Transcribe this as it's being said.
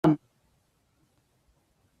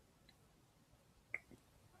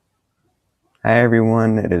Hi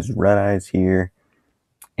everyone, it is Red Eyes here,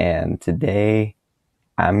 and today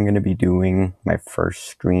I'm going to be doing my first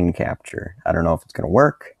screen capture. I don't know if it's going to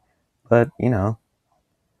work, but let's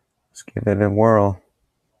give it a whirl.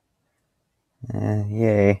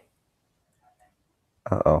 Yay.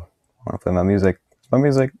 Uh-oh. I want to play my music. My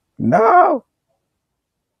music. No!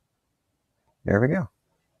 There we go.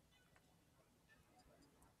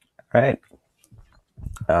 All right.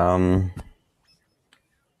 Um,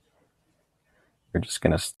 we're just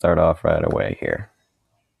going to start off right away here.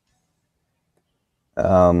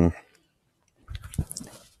 Um,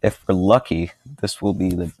 if we're lucky, this will be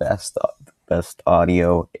the best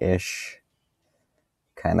audio-ish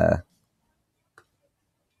kind of.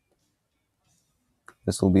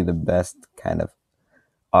 This will be the best kind of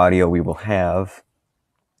audio we will have.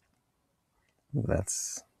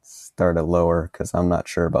 Let's start it lower because I'm not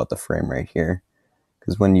sure about the frame rate here.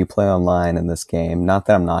 Because when you play online in this game, not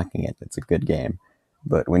that I'm knocking it, it's a good game,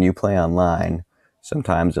 but when you play online,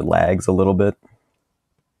 sometimes it lags a little bit.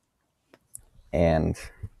 And,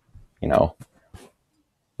 you know,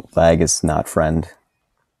 lag is not friend.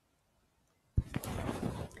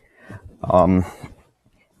 Um,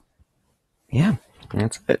 yeah,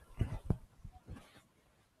 that's it.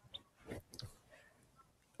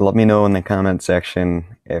 Let me know in the comment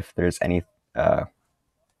section if there's anything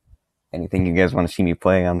you guys want to see me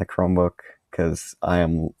play on the Chromebook, because I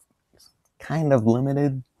am kind of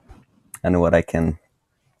limited on what I can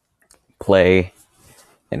play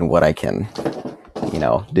and what I can,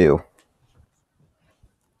 do.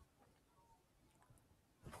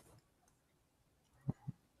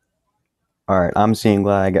 All right, I'm seeing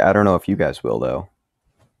lag. I don't know if you guys will, though.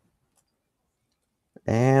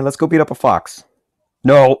 And let's go beat up a fox.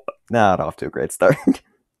 No, not off to a great start.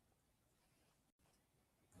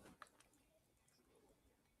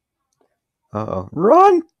 Uh-oh.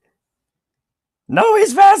 Run! No,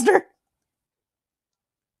 he's faster!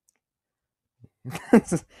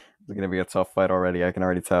 This is going to be a tough fight already. I can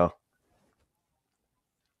already tell.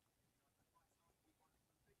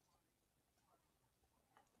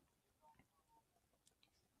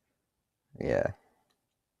 Yeah.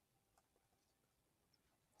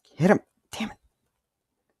 Hit him. Damn it.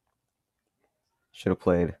 Should have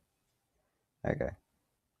played. Okay.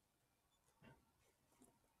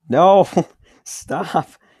 No! Stop!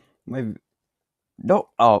 My... No!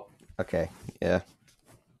 Oh, okay. Yeah.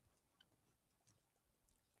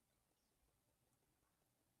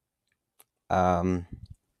 Um,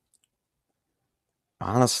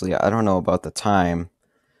 honestly, I don't know about the time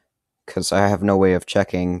because I have no way of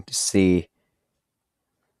checking to see.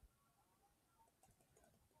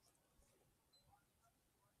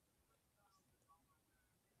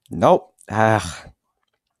 Nope. Ah,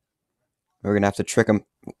 we're gonna have to trick him,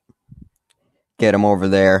 get him over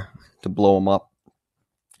there to blow him up.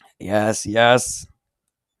 Yes, yes.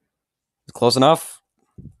 Close enough.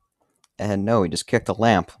 And no, he just kicked a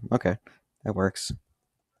lamp. Okay, that works.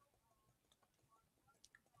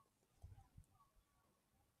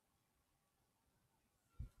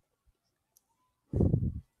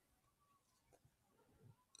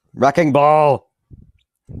 Wrecking ball.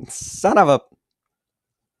 Son of a.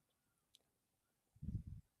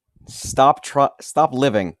 Stop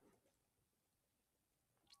living.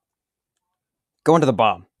 Go into the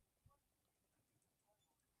bomb.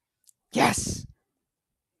 Yes.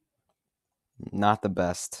 Not the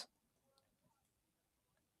best,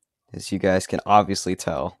 as you guys can obviously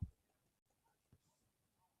tell.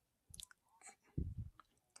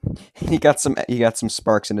 He got some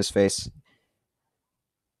sparks in his face.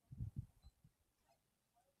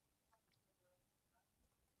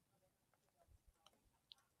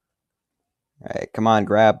 All right, come on,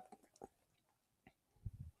 grab.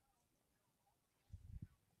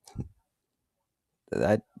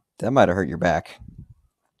 That that might have hurt your back.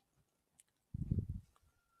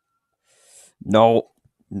 No,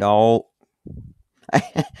 no.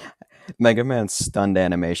 Mega Man's stunned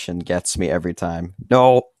animation gets me every time.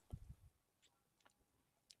 No.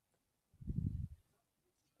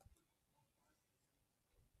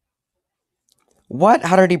 What?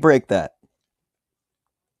 How did he break that?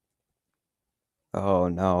 Oh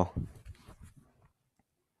no.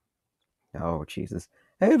 Oh Jesus.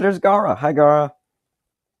 Hey, there's Gara. Hi Gara.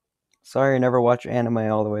 Sorry I never watched anime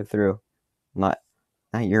all the way through. Not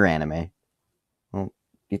not your anime. Well,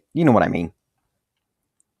 you know what I mean.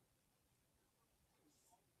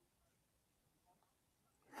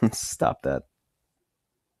 Stop that.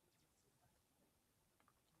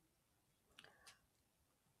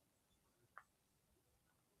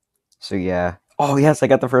 So yeah. Oh yes, I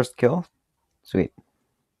got the first kill. Sweet.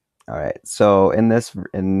 All right. So in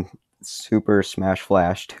Super Smash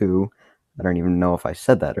Flash 2. I don't even know if I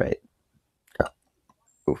said that right.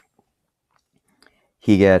 Oof.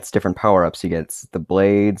 He gets different power-ups. He gets the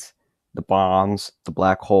blades, the bombs, the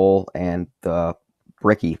black hole, and the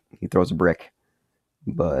bricky. He throws a brick.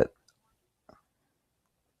 But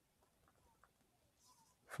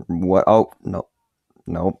what? Oh, no.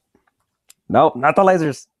 Nope. Nope, not the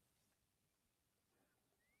lasers.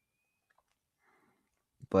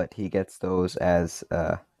 But he gets those as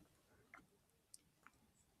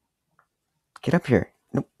get up here.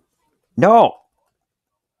 No. No.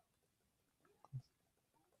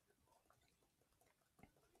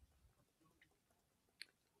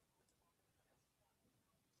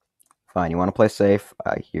 Fine, you want to play safe?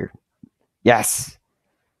 I hear. Yes.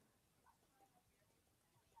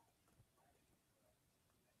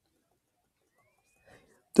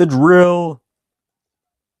 The drill.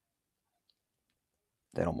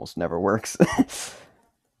 That almost never works.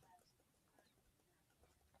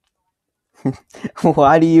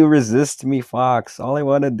 Why do you resist me, Fox? All I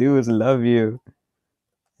want to do is love you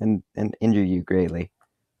and injure you greatly.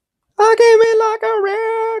 I came in like a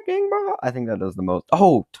wrecking ball. I think that does the most.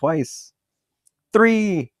 Oh, twice.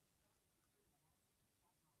 3.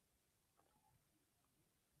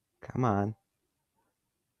 Come on.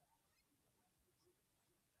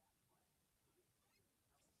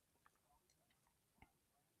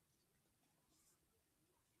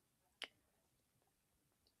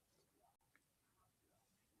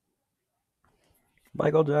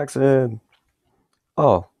 Michael Jackson.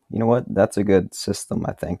 Oh, you know what? That's a good system,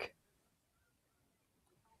 I think,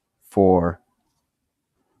 for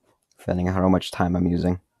depending on how much time I'm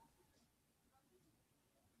using.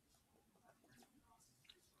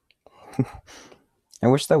 I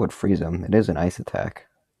wish that would freeze him. It is an ice attack.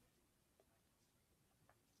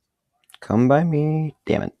 Come by me.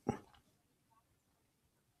 Damn it.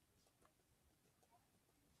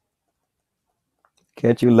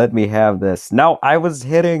 Can't you let me have this? No, I was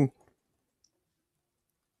hitting.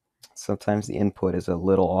 Sometimes the input is a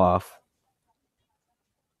little off.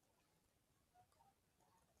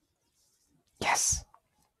 Yes.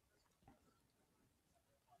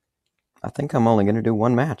 I think I'm only going to do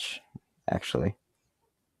one match, actually.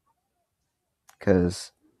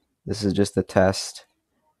 Because this is just a test.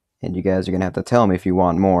 And you guys are going to have to tell me if you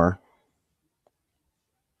want more.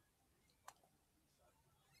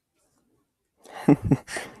 Hit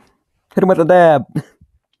him with a dab.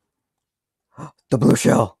 The blue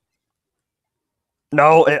shell.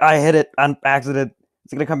 No, I hit it on accident.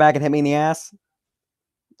 Is it going to come back and hit me in the ass?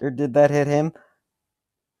 Or did that hit him?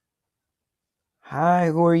 Hi,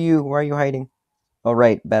 who are you? Where are you hiding? Oh,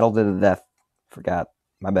 right. Battle to the death. Forgot.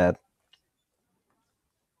 My bad.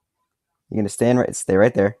 You're going to stay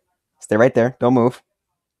right there. Stay right there. Don't move.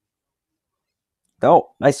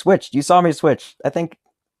 Oh, I switched. You saw me switch. I think.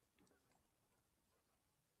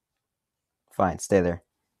 Fine, stay there.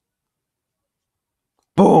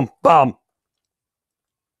 Boom! Bomb!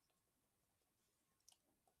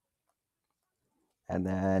 And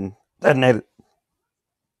then detonate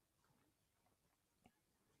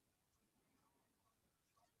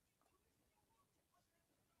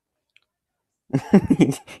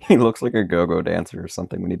it. He looks like a go-go dancer or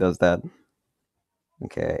something when he does that.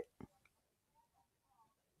 Okay.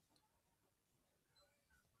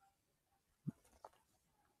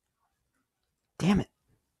 Damn it.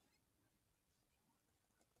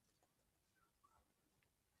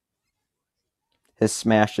 His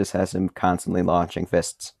smash just has him constantly launching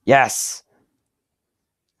fists. Yes!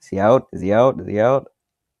 Is he out? Is he out? Is he out?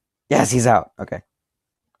 Yes, he's out. Okay.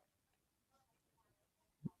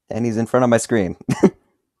 And he's in front of my screen.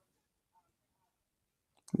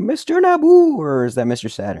 Mr. Naboo! Or is that Mr.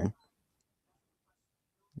 Saturn?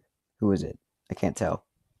 Who is it? I can't tell.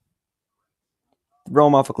 Throw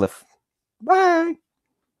him off a cliff. Bye!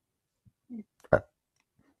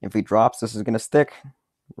 If he drops, this is going to stick.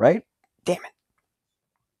 Right? Damn it.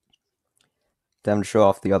 Them to show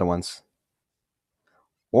off the other ones.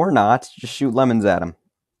 Or not. Just shoot lemons at him.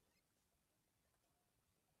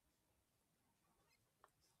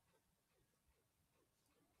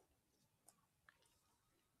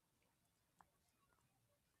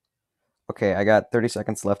 Okay, I got 30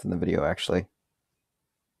 seconds left in the video, actually.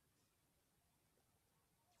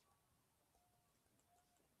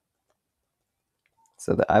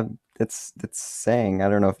 So it's saying, I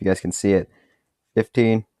don't know if you guys can see it.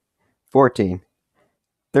 15, 14,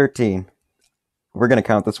 13. We're going to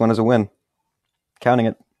count this one as a win. Counting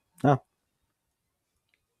it. No.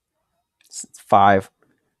 It's 5.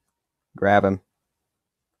 Grab him.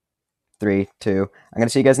 3, 2. I'm going to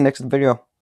see you guys in the next video.